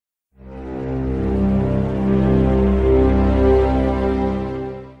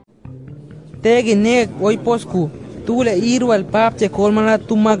Tegin neg hoy posku, tule iru al papche kolmala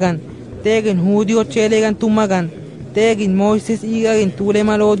tumagan, tegin judio chelegan tumagan, tegin Moises igagin tule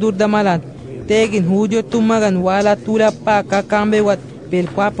malo durdamalan, tegin judio tumagan wala tula pa kakambe wat pel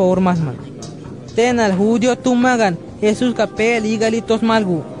kwapa ormasman. Tenal judio tumagan, Jesús kapel igalitos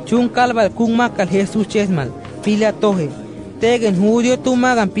malgu, chunkalbal kungmakal Jesús chesmal, Pilatoje. Tegen judio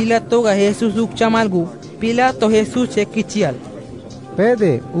tumagan Pilatoga Jesús ukchamalgu, Pilato Jesús chekichial.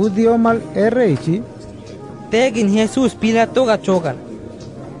 Pede, udio mal erreichi. Tegin Jesús Pilatoga chogal.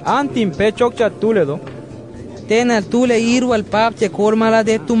 Antim pechokcha tuledo. Tenal tule iru al papche kormala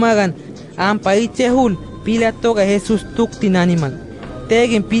de tumagan, ampaichehul Pilatoga Jesús tuktin animal.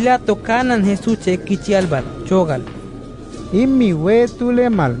 Tegin Pilato kanan Jesús chekichialbal, chogal. Immi we tule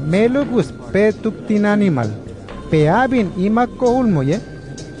mal melugus pe tuktin animal. Peabin imakkohul moye.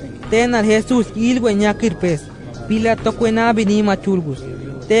 Tenal Jesús ilwe ñakirpes, Pilato cuenabin ima chulgus.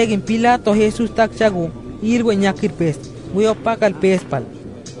 Tegin Pilato Jesús takchagu, ilwe ñakirpes, hueopakal pespal.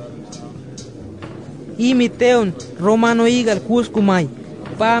 Imiteon Romano igal kuskumay,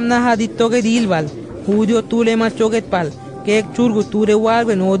 pamna haditoge dilbal, judio tule machoget pal, kek churgu ture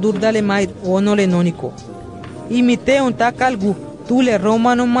walwen o durdale maid onole noniko. Imiteon takalgu, tule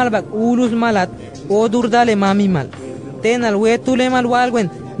Romano malbak ulus malat, o durdale mami mal. Tenal we tule mal walwen,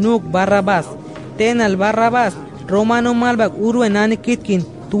 nuk Barrabás. Tenal Barrabás, Romano malbak urwen anikitkin,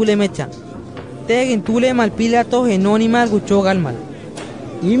 tule mecha. Tegin tule mal Pilato genoni mal guchogal mal.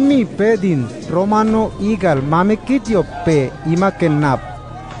 Immi pedin Romano igal mamikitio pe imakennap.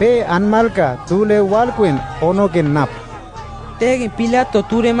 Pe anmalka tule walwen ono kennap. Tegin Pilato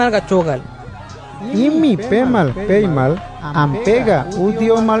tule mal gachogal. Immi pemal peimal ampega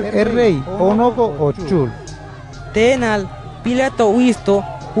udio mal errei onogo ochul. Tenal Pilato uisto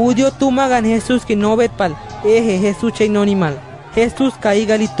judio tumagan Jesús que no vet pal eje Jesús cheinoni mal. Jesús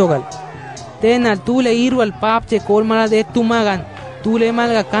caigalitogal. Tenal tule iru al papche kolmala de tumagan. Tule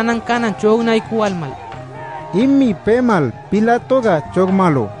malga kanan chogna ikual mal. Immi pemal Pilatoga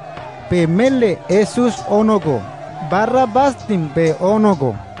chogmalo. Pe mele Jesús onogo. Barrabastim pe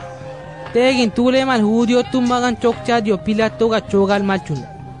onogo. Tegin tule mal judio tumagan chokchadio Pilato gachogal malchun.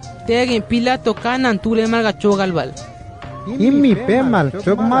 Tegin Pilato kanan tule mal gachogal bal. Immi pemal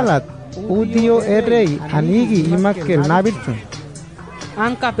chokmalat udio errei anigi imakel nabilchun.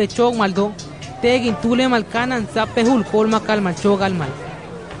 Anka pechog maldo. Tegin tule mal kanan sapehul kolma kalmal chogal mal.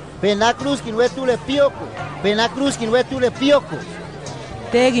 Pena cruz que no tule pioco. Pena cruz que no tule pioco.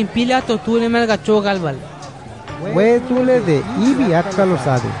 Tegin Pilato tule mal gachogal bal. We tule de ibi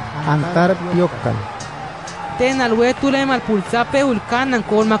akalosade. Antar piokal. Tenal we tule mal pulsape ulkanan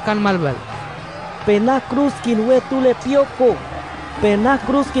kolma kalmal bal. Pena cruz kin we tule pioco. Pena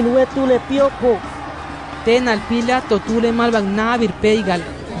cruz kin we tule pioco. Tenal Pilato tule mal bagnavir peigal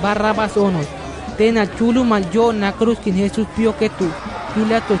Barrabás onos. Tenal chulu mal yo na cruz kin Jesús pioquetu.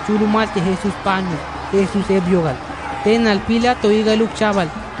 Pilato chulu mal que Jesús paño. Jesús ebiogal. Tenal Pilato igaluk chaval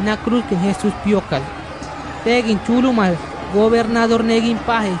na cruz kin Jesús piokal. Tegin chulu mal gobernador negin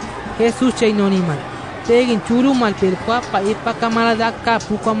paje Jesús cheinonimal. Tegin chulu mal per papa ipa kamala dakka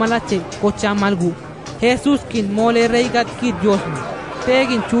puka malache kochamalgu. Jesús kin mole reigat kit Diosma.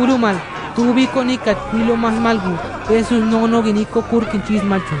 Tegin chulu mal tubi konikat pilo mas malgu. Jesús nono giniko kurkin chis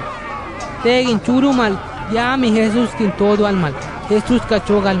malchun. Tegin chulu mal yami Jesús kin todo al mal. Jesús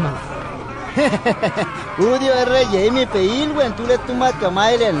cachogal mal. Udio rey mi peilwen tule tumat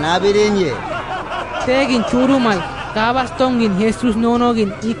kamaile nabirenye. Tegin chulu mal Kabastongin Jesús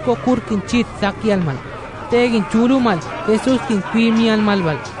nonogin iko kurkin chit saki al mal. Tegin chulu mal Jesús kin kwimi al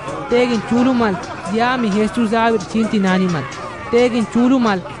malbal. Tegin chulu mal yami Jesús abir chintin animal. Tegin chulu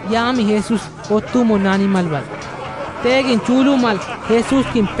mal yami Jesús otumo nani malbal. Tegin chulu mal Jesús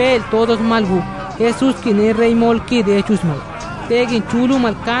kin pel todos malgu. Jesús kin rey molki de hechus mal. Tegin chulu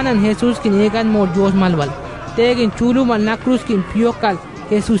mal kanan Jesús kin egan mol Dios malbal. Tegin chulu mal na cruz kin piokal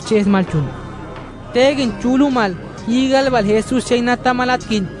Jesús ches malchun. Tegin chulu mal igal bal Jesús cheinata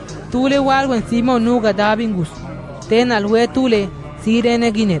malatkin. Tule walgo encima nuga dabingus. Tenal we tule sirene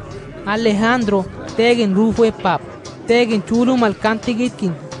ginet. Alejandro tegin rufo e pap. Tegin chulu mal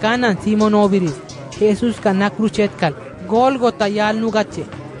cantigitkin kanan Simon oviris. Jesús kanakruchetkal. Golgota yal nugache.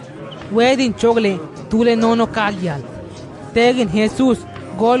 Wedin chogle tule nono kalyal. Tegin Jesús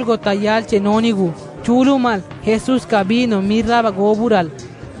Golgota yal chenonigu. Chulu mal Jesús cabino mirraba gobural.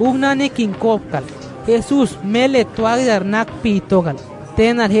 Ugnane kin kopkal. Jesús mele tuagdar nak pitogal.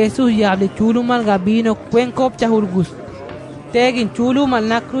 Tenal Jesús yable chulu mal gabino kwen kopcha hurgus. Tegin chulu mal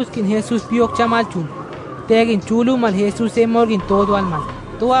na cruz kin Jesús piok chamalchun. Tegin chulu mal Jesús emorgin todo al mal.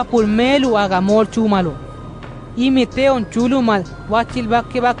 Toa pulmelu agamol chumalo. Imiteon chulu mal wachil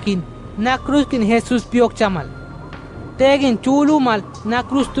bakke bakin na cruz kin Jesus piok chamal. Tegin chulu mal na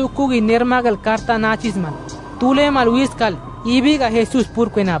cruz tukugin nermagal karta nachis mal. Tule mal wiskal ibiga Jesus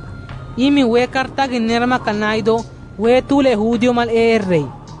purquenab. Imi we karta gin nermakal naido we tule judio mal rey.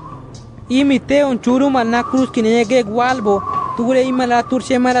 Imi teon chulu mal na cruz kin ege gualbo tule imala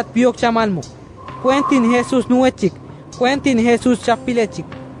turche malat piok chamalmo. Cuentin Jesus nuechik, cuentin Jesus chapilechik.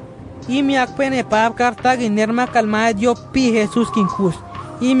 Imi akpene pap karta gin nermakal maedio pi Jesus kin kus.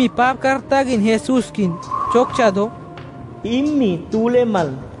 Imi pap karta gin Jesus kin chokchado. Imi tule mal,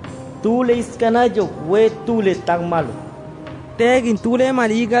 tule iskanayo, we tule tang malo. Tegin tule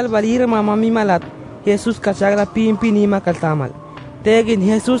mal igal balir mamami malat, Jesus kachagra pimpi nima kaltamal. Tegin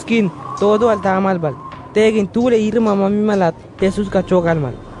Jesus kin todo altamal bal. Tegin tule ir mamami malat, Jesus kachogal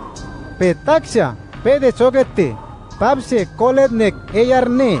mal. Petaksha, pede chogete, papse koletnek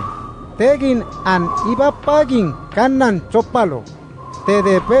eyarne, tegin an ibapagin kanan chopalo,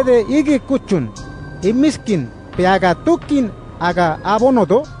 tede pede igi kuchun, imiskin, pe aga tukin aga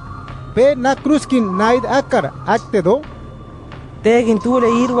abonodo, pe na cruzkin naid akar aktedo. Tegin tule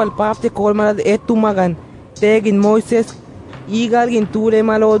irwal papte kolmalad etumagan, tegin Moises igalgin tule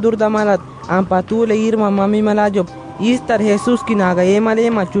malodur damalat, ampa tule irma mami malajob, istar Jesus kinaga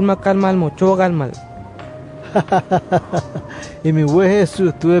ema chulmakal malmo chogal mal. Imi we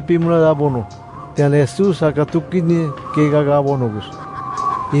Jesus tuwe pimula dabono, tian Jesus akatukini ke gagabonogus.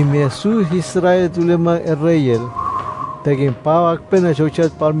 Imi Jesus Israel tulema erreyel, tegin pawak pena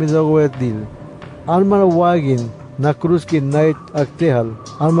chochat palmidago edil, alma wagin na cruzkin night aktehal,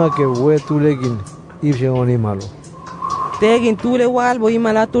 alma ke we tulegin ibsheoni malo. Tegin tule walbo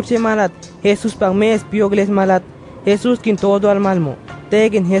imala turche malat, Jesus pagmes piogles malat, Jesus kin todo al malmo,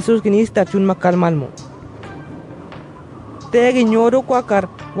 tegin Jesus kin ista chulmakal malmo. Tegin nyoro kwakar,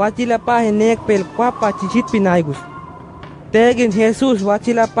 wachila pahe nekpel kwapa chichit pinaigus. Tegin Jesus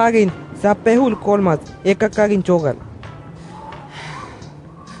wachila pagin sapehul kolmat ekakagin chogal.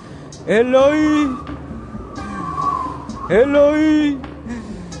 Eloi, Eloi,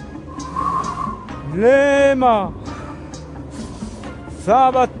 lema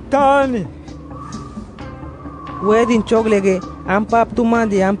sabatani. Wedin choglege, ampap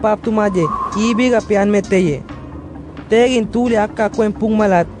tumaje, ibiga pian meteye. Tegin tule akka kwen pung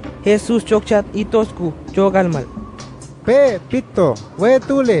malat, Jesus chokchat itosku chogal mal. Pe pito, we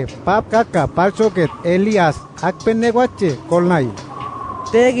tule, pap kaka, parchoket, Elias, akpeneguache, kolnay.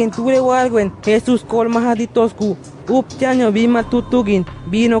 Tegin tule walgwen, Jesus kolmahaditosku, upchaño bima tutugin,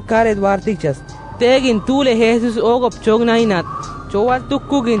 vino karet wartichas. Tegin tule Jesus ogop chognainat, chowal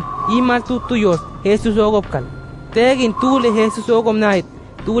tukugin, imal tutuyos, Jesus ogopkal. Tegin tule Jesus ogom nait,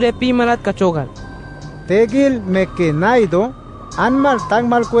 tule pimalat kachogal. Tegil meke naido, anmal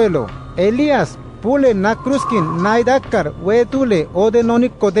tangmal kuelo, Elias, pule na cruzkin naidakar, we tule ode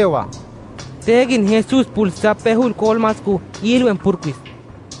nonik dewa. Tegin Jesus pulsapehul kolmasku, ilwen purquis.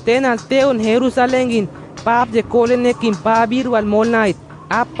 Tenal teon Jerusalengin, pap de kolenekin pabirwal molnait,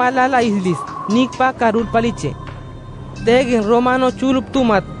 apalala islis, nikpa karul paliche. Tegin Romano chulup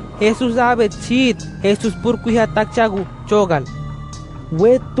tumat, Jesus abet chit, Jesus purquija takchagu, chogal.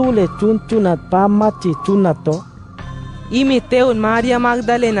 We tule chunchunat pamachi chunato. Imi teon Maria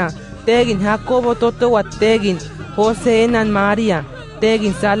Magdalena, tegin Jacobo totowat tegin, Jose enan Maria,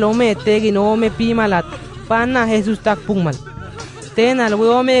 tegin Salome, tegin ome pimalat, panna Jesus takpungmal. Tenal we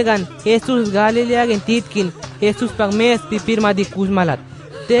omegan, Jesus Galileagen titkin, Jesus pagmes pipirma dikus malat.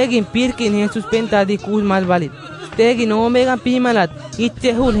 Tegin pirkin Jesus penta dikus malvalit. Tegin omegan pimalat,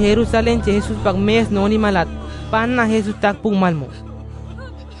 itchehul Jerusalén Jesus pagmes noni malat, panna Jesus takpungmalmo.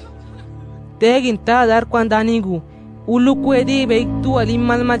 Tegin ta dar kwandanigu, ulukwedi beiktu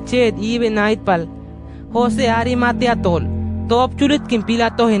alimal machet ibe naitpal. Jose arimate atol, top chulit kin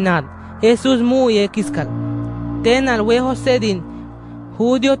Pilato henad, Jesus muy ekiskal. Tenal we Jose din,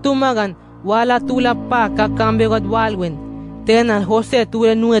 Judio tumagan, wala tulapa kakambegad walwen. Tenal Jose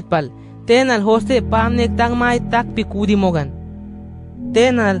ture nuetpal, tenal Jose pamnek tangmay takpikudi mogan.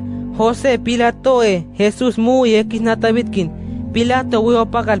 Tenal Jose Pilato Jesus muy ekisnatabitkin, Pilato we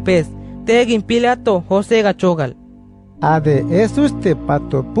opakalpes. Tegin Pilato Jose gachogal. Ade Jesus te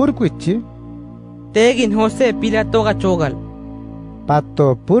pato purquichi, Tegin Jose Pilato gachogal.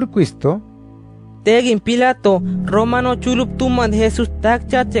 pato purquisto, Tegin Pilato Romano chulup tuman Jesus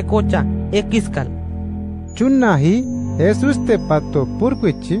takcha chekocha ekiskal. chunahi, Jesus te pato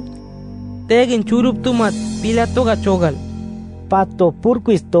purquichi, Tegin chulup tumat Pilato gachogal. Pato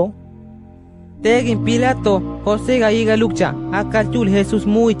purquisto. Tegin Pilato Jose gaiga lucha akalchul Jesus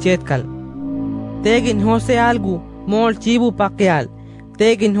muy chetkal. Tegin Jose algu mol chibu pakeal.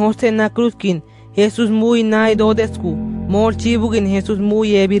 Tegin Jose na cruzkin Jesus muy nai dodesku mol chibugin Jesus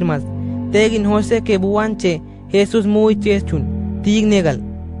muy ebirmas. tegin Jose ke buanche Jesus muy chechun tignegal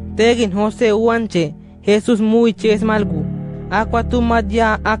tegin Jose uanche Jesus muy ches malgu aqua tu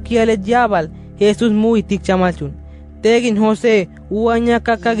madya akiale diabal Jesus muy tikchamalchun tegin Jose uanya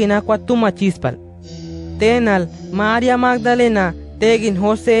kakagin aqua tu machispal tenal Maria Magdalena tegin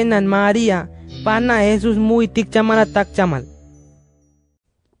Jose nan Maria pana Jesus muy tikchamala takchamal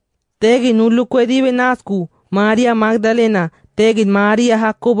tegin ulukwedibe nasku Maria Magdalena tegin Maria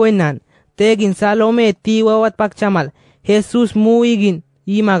Jacobo enan tegin Salome tiwawat pakchamal Jesus muigin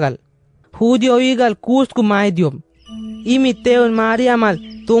imagal Judio igal kusku maidiom imiteon Maria mal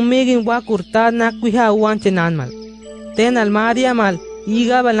tumigin wakurtad nakwiha uanche nanmal tenal Maria mal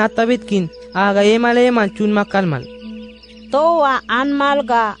igabal natabitkin aga emal chun makalmal toa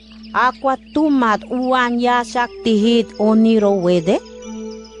anmalga aqua tumat uan ya shaktihit oniro wede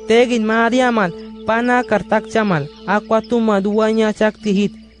tegin Maria mal pana kartakchamal aqua tumat uan ya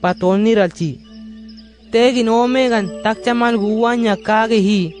shaktihit patoniralchi tegin omegan takchamal guanya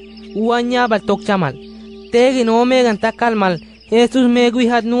kagehi uanya baltokchamal tegin omegan takalmal Jesus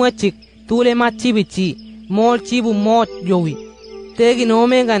meguihat nuachik tule machibichi mol chibu mot yowi tegin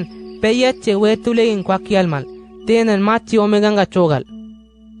omegan peyache wetulegin kwakialmal tenan machi omegan gachogal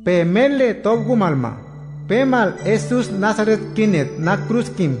Pemele tobgumalma pemal Jesus Nazaret kinet na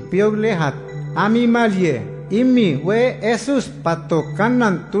cruzkin pioglehat ami malye imi we Jesus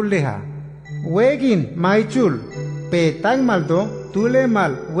patokanan tuleha wegin maichul pe tangmaldo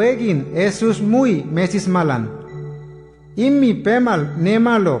tulemal wegin Jesus muy mesis malan imi pemal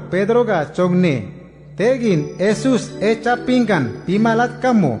nemalo Pedroga chogne tegin Jesus echa pingan pimalat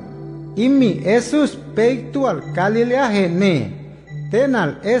kamo imi Jesus peiktual Galileaje ne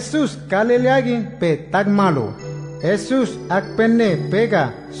tenal Jesus Galileagin pe tagmalo Jesus akpenne pega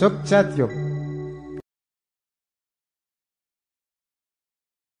sokchatyo